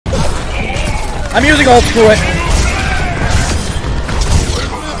I'm using ult, screw it.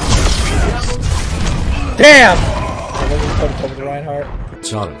 Damn! Over to Reinhardt.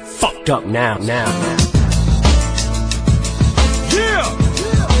 It's all fucked up now. Yeah!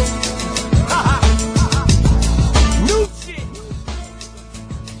 New shit!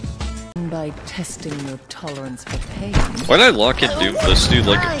 By testing your tolerance for pain. Why did I lock in Doomfist, dude?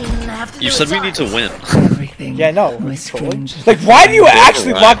 Like, you said we need to win. Everything. Yeah, no. My Totally. strange. Like, why do you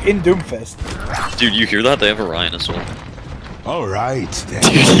actually Ryan. lock in Doomfist? Dude, you hear that? They have a Ryan as well. Alright, then.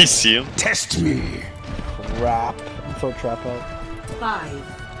 Did you see him? Test me. Crap. Throw trap out.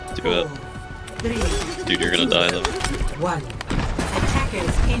 5, Do it. 3, Dude, you're gonna die though. 1.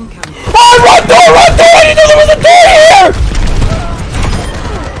 Attackers incoming. Oh, run door! I didn't know there was a door here!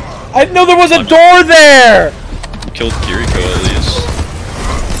 I didn't know there was a door there! Killed Kiriko at least.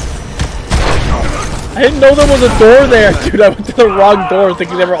 I didn't know there was a door there, dude. I went to the wrong door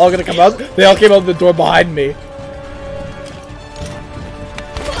thinking they were all gonna come out. They all came out the door behind me.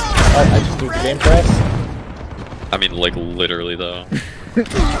 Oh, I just do the game press. I mean, like, literally though. Dude,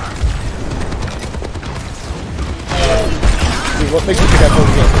 what makes you think I told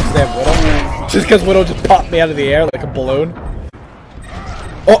you to stand Widow? Just because Widow just popped me out of the air like a balloon?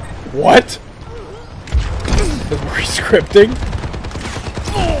 Oh, what? Is re-scripting?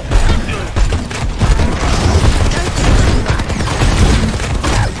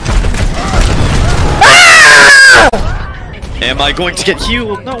 Am I going to get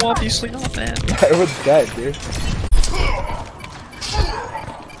healed? No, obviously not, man. I was dead, dude.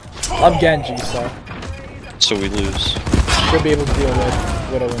 I'm Genji, so So we lose. should be able to deal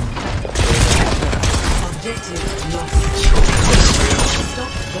with Widow and Objective lost.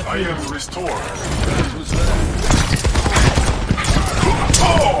 I am restored.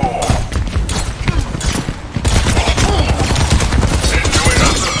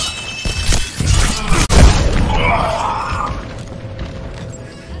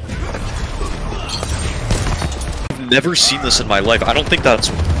 I've never seen this in my life. I don't think that's...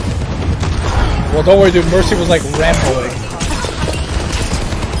 well, don't worry, dude. Mercy was like ramping.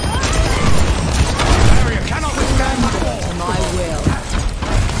 My will.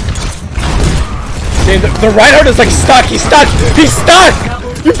 Dude, the Reinhardt is like stuck. He's stuck. He's stuck.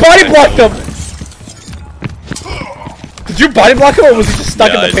 You body blocked him. Did you body block him, or was he just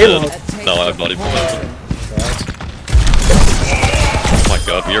stuck Yeah, in the I payload? did. No, I body blocked him. Oh my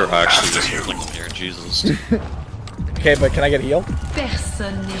god, we are actually just holding him here, Jesus. Okay, but can I get healed?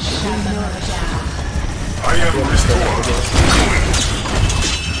 Personne n'est jamais en retard. I am restored.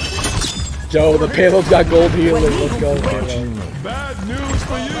 Joe, the payload's got gold healing. Let's go, payload. Bad news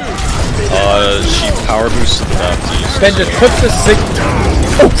for you! She power boosted the Baptiste. Ben just puts the sig.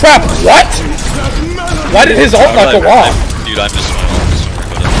 Oh crap! What? Why did his ult not go off? Dude, I missed my ult.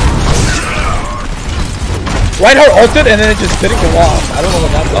 Reinhardt ulted and then it just didn't go off. I don't know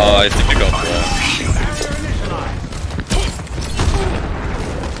what that was. I think it got blocked.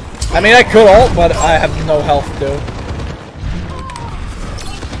 I mean, I could ult, but I have no health too.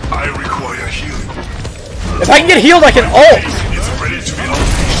 I require healing. If I can get healed, I can ult. It's ready to be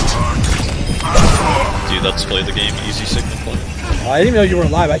unleashed. Dude, let's play the game. Easy Sigma play. I didn't even know you were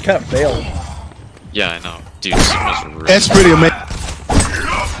alive. I kind of failed. Yeah, I know. Dude, Sigma's really... That's pretty amazing.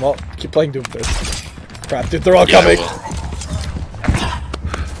 Well, keep playing Doomfist. Crap, dude, they're all Yeah, coming. well.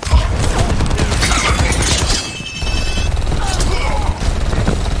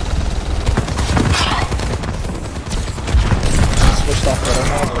 Switched off Widow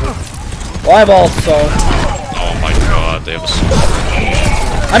now. Well, I have ult, so Oh my god, they have a sword.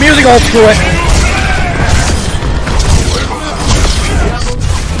 I'm using ult. Screw it.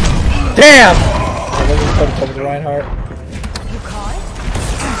 Damn! Over to Reinhardt.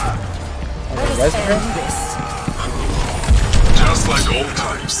 Res him? Just like old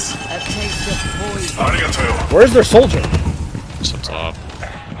times. A taste of poison. Arigato. Where's their soldier? It's up top.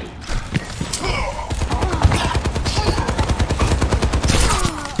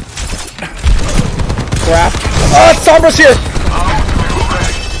 Crap. Oh, Sombra's here!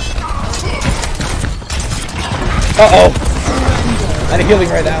 Uh-oh. I need healing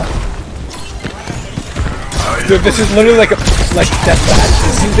right now. Dude, this is literally like a deathmatch.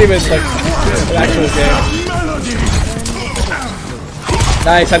 This isn't even like an actual game.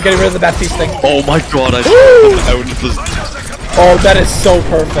 Nice, I'm getting rid of the Baptiste thing. Oh my god, I out of this. Oh, that is so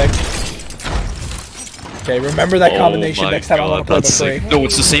perfect. Okay, remember that combination next time I want to play that's the free. sick. No,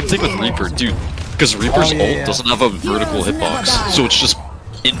 it's the same thing with Reaper, dude. Because Reaper's ult doesn't have a vertical hitbox, so it's just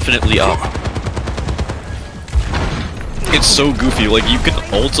infinitely up. It's so goofy, like you can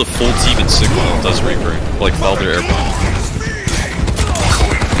ult a full team in Sigma as Reaper, like while they're airborne.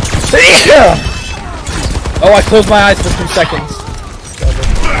 Yeah! Oh, I closed my eyes for 2 seconds.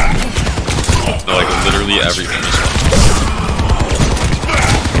 No, like literally everything is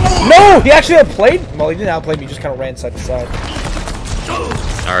No! He actually outplayed? Well, he didn't outplay me, he just kind of ran side to side.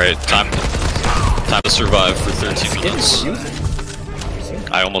 Alright, time to survive for 13 minutes.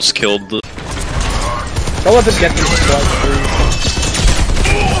 I almost killed the... Don't let this get me, please.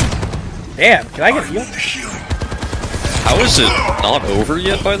 Damn, can I get healed? How is it not over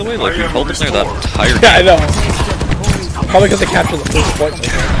yet, by the way? Like, we held it there that entire Yeah, I game. know. Probably because they captured the first point.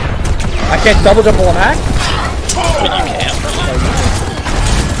 I can't double jump while I'm hacked? But you can't.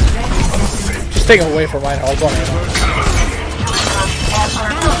 Just take it away from mine. I'll go on.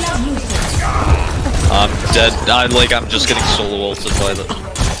 I'm dead. I'm just getting solo ulted by the...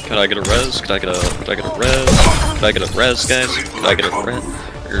 Could I get a res? Could I get a res? Could I get a res, guys? Could I get a res?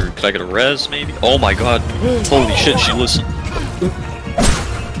 Or could I get a res, maybe? Oh my god. Holy shit, she listened.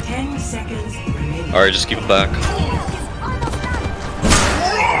 10 seconds remaining. Alright, just keep it back.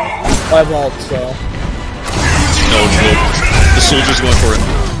 I walled, so. No, the soldier's going for it.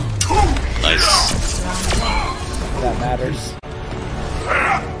 Nice. That matters.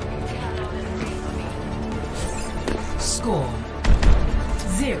 Score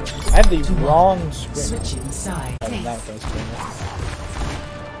 0. I have the wrong screen. Switching side. Oh, now it goes screen.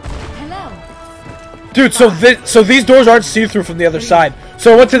 Hello. Dude, so these doors aren't see-through from the other side.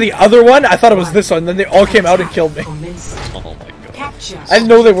 So I went to the other one, I thought it was this one, then they all came out and killed me. Oh my god. Capture. I didn't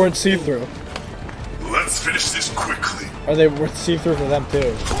know they weren't see-through. Let's finish this quickly. Or they were see-through for them too.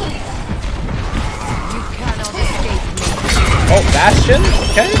 You cannot escape me. Oh, Bastion?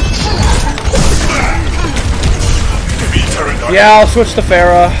 Okay. Turret on. Yeah, I'll switch to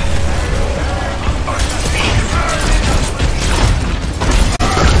Pharah.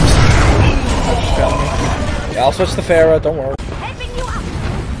 Yeah, I'll switch to Pharah, don't worry. Helping you up.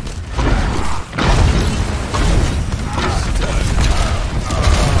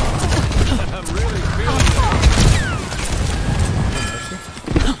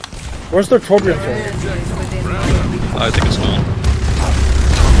 Where's their Torbjorn turn? I think it's gone.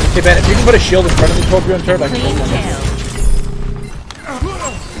 Okay, Ben, if you can put a shield in front of the Torbjorn turn, I can Clean hold one. kill.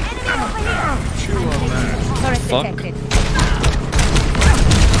 Fuck. Detected.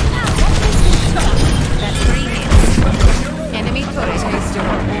 That's 3 hits. Enemy turret is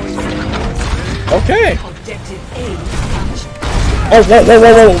Okay. Objective A captured. Oh,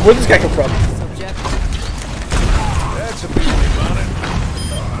 whoa. Where'd this guy come from? subject. That's a pity about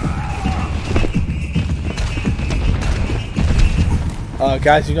it.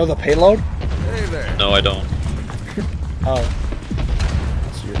 Guys, you know the payload? Hey there. No, I don't. Oh.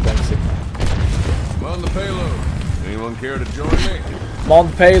 That's your thing, Sigma. I'm on the payload. Anyone care to join me? I'm on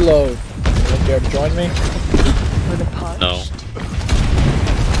the payload. Anyone care to join me? No.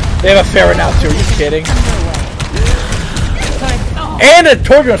 They have a Pharah now too, are you kidding? And a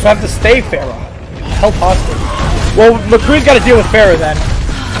Torbjorn, so I have to stay Pharah. Held hostage. Well, McCree's got to deal with Pharah then.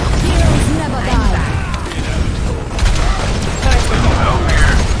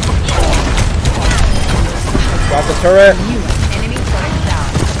 Drop the turret. Enemy turret down.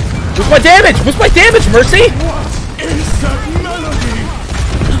 Where's my damage? Where's my damage, Mercy?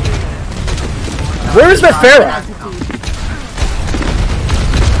 Where is that Pharah?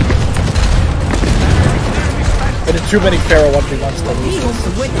 I did too many Pharah 1v1s to lose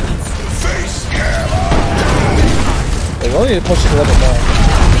this. They really need to push it a little bit more.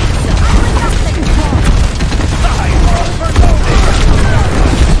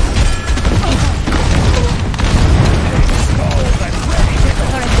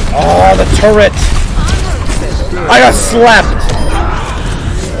 Oh, the turret! I got slapped!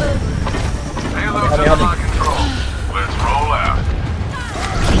 Help me. Let's roll out.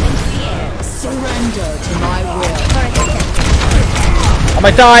 Surrender to my will. I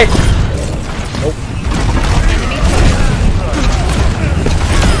might die! Nope.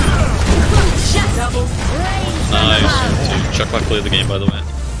 Nice. Dude, check my play of the game, by the way.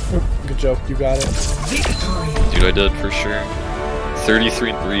 Good joke, you got it. Dude, I did for sure.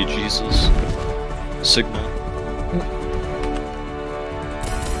 33-3, Jesus. Sigma.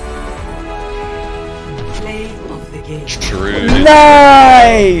 Play of the game. True.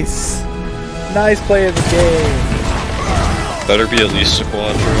 Nice! Nice play of the game. Better be at least a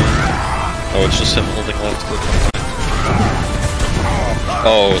quadro. Oh, it's just him holding left click.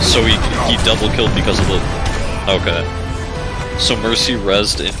 Oh, so he double killed because of the... Okay. So Mercy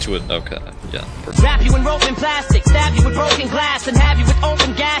rezzed into it. Okay, yeah. Perfect. Wrap you in rope and plastic, stab you with broken glass, and have you with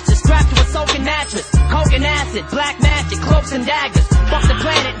open gashes. Strap you with soaking mattress, coke and acid, black magic, cloaks and daggers. Fuck the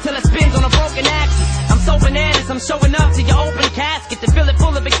planet till it spins on a broken axis. I'm so bananas, I'm showing up to your open casket to fill it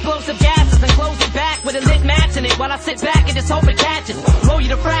full of explosive gases and close it back with a lit match in it while I sit back and just hope it catches. Roll you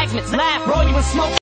to fragments, laugh, roll you in smoke.